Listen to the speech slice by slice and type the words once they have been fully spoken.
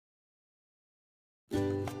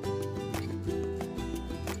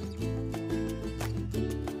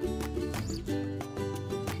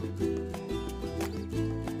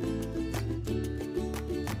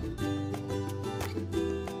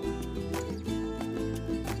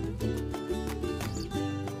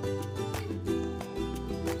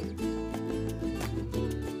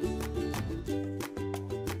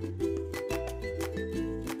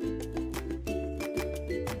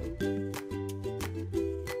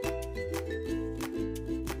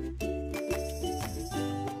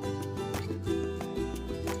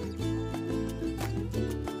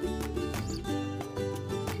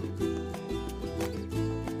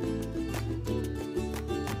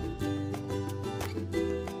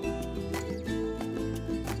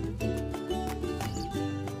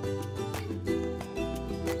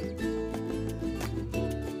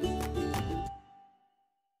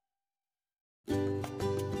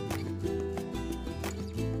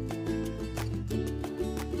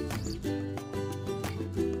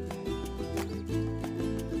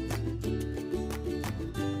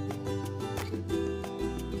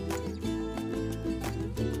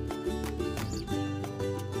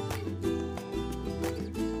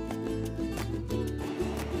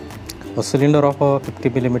A cylinder of a 50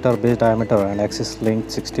 mm base diameter and axis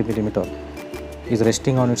length 60 mm is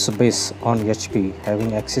resting on its base on HP,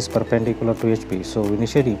 having axis perpendicular to HP. So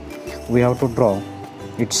initially we have to draw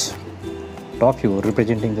its top view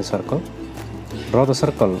representing the circle. Draw the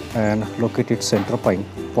circle and locate its center point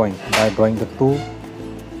by drawing the two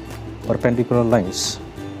perpendicular lines.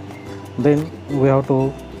 Then we have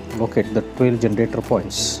to locate the 12 generator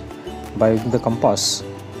points. By using the compass,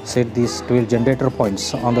 set these 12 generator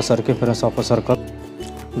points on the circumference of a circle.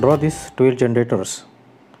 Draw these 12 generators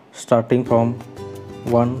starting from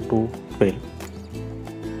 1 to 12.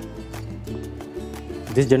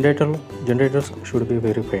 These generators should be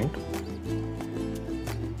very faint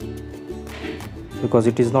because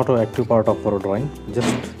it is not an active part of our drawing.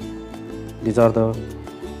 Just these are the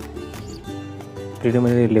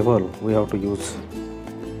preliminary level we have to use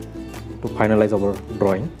to finalize our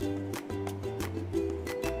drawing.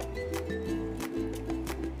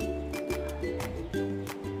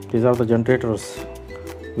 These are the generators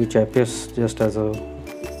which appears just as a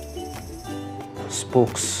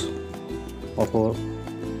spokes of a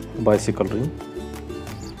bicycle ring.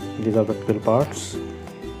 These are the 12 parts.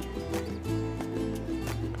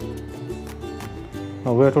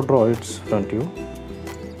 Now we have to draw its front view.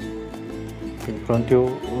 In front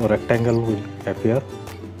view, a rectangle will appear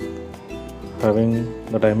having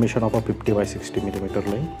the dimension of a 50 by 60 mm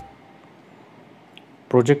length.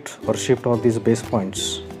 Project or shift all these base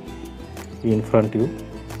points in front view.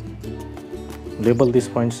 Label these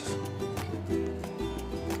points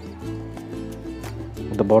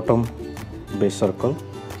at the bottom base circle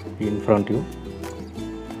in front view.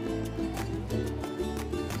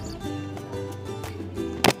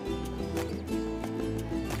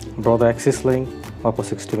 Draw the axis length of a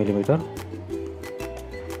 60 mm.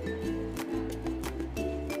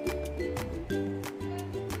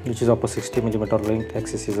 Which is of a 60 mm length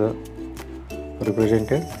axis is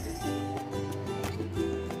represented.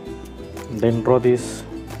 Then draw these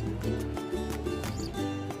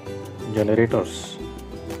generators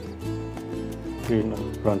in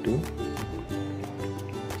front view.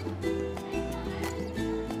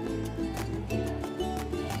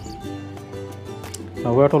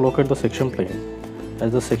 Now we have to locate the section plane.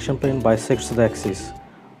 As the section plane bisects the axis,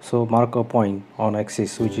 so mark a point on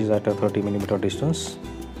axis which is at a 30 mm distance,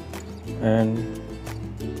 and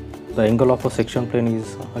the angle of a section plane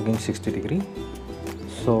is again 60 degree.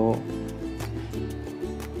 So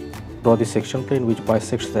draw the section plane which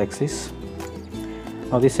bisects the axis.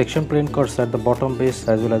 Now the section plane cuts at the bottom base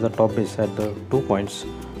as well as the top base at the 2 points.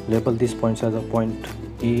 Label these points as a point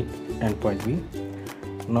A and point B.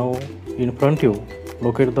 Now in front view,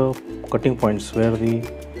 locate the cutting points where the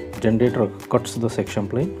generator cuts the section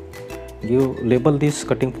plane. You label these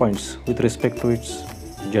cutting points with respect to its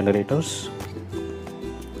generators.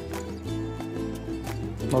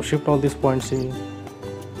 Now shift all these points in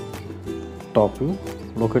top view.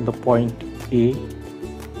 Locate the point A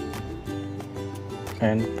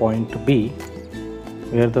and point B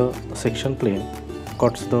where the section plane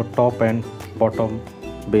cuts the top and bottom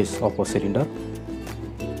base of a cylinder.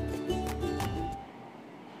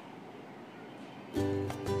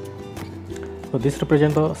 So this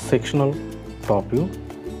represents the sectional top view.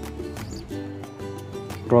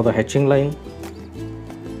 Draw the hatching line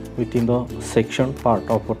within the section part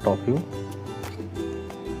of a top view.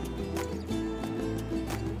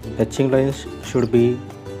 Hatching lines should be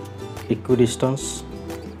equidistant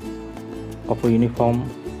of a uniform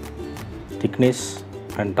thickness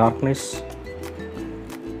and darkness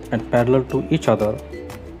and parallel to each other,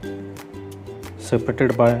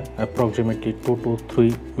 separated by approximately 2 to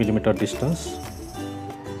 3 mm distance.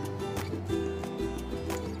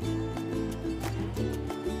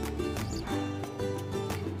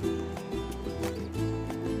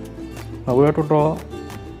 Now we have to draw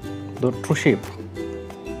the true shape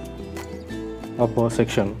of a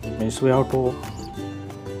section. Means we have to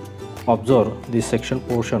observe this section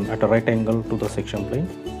portion at a right angle to the section plane.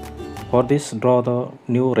 For this, draw the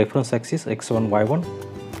new reference axis x1 y1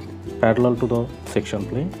 parallel to the section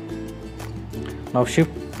plane. Now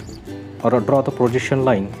shift or draw the projection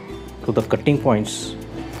line to the cutting points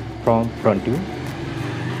from front view.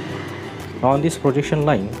 Now on this projection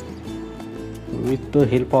line, with the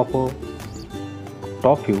help of a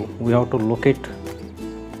top view, we have to locate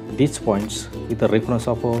these points with the reference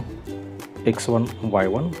of a x1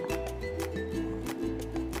 y1.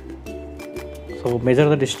 So measure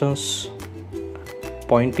the distance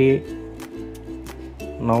point A.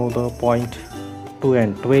 Now the point 2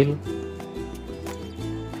 and 12,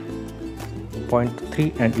 point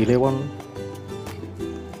 3 and 11,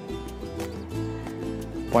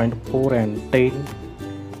 point 4 and 10,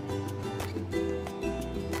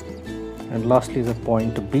 And lastly the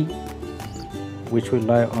point B, which will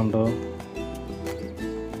lie on the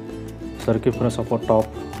circumference of a top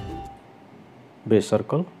base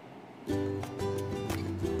circle.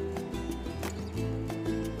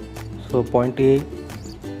 So point A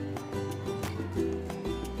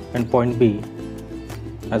and point B,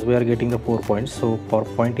 as we are getting the 4 points, so for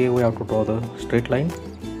point A we have to draw the straight line.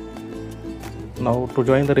 Now to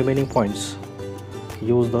join the remaining points,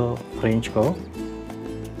 use the French curve.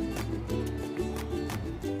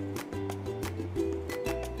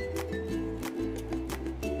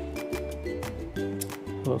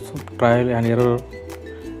 So some trial and error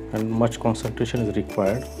and much concentration is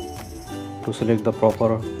required to select the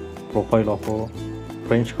proper profile of a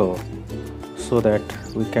French curve, so that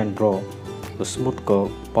we can draw the smooth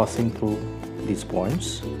curve passing through these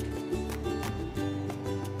points.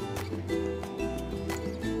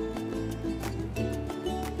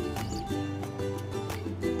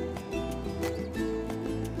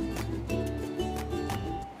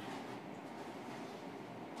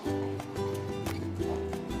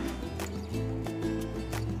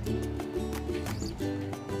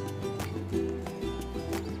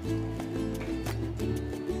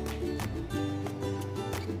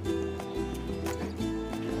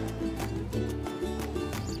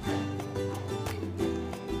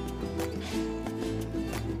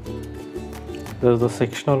 Thus the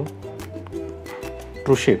sectional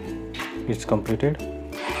true shape is completed.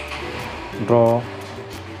 Draw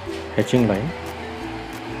hatching line.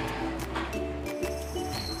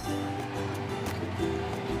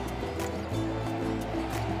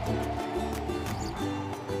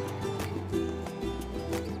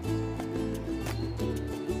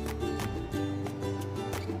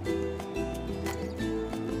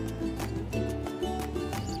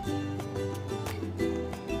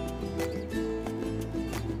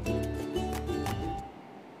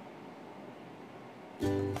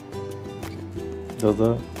 Thus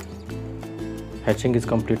the hatching is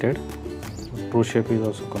completed, true shape is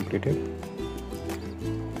also completed.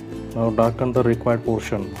 Now darken the required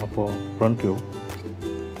portion of a front view.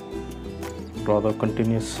 Draw the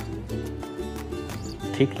continuous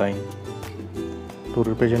thick line to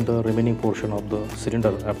represent the remaining portion of the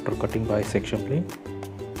cylinder after cutting by section plane.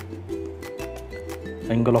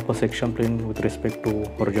 Angle of a section plane with respect to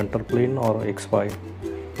horizontal plane or XY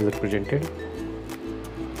is represented.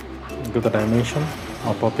 Give the dimension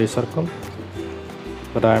of a base circle,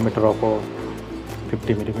 the diameter of a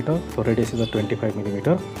 50 mm, so radius is a 25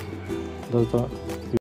 mm. Thus the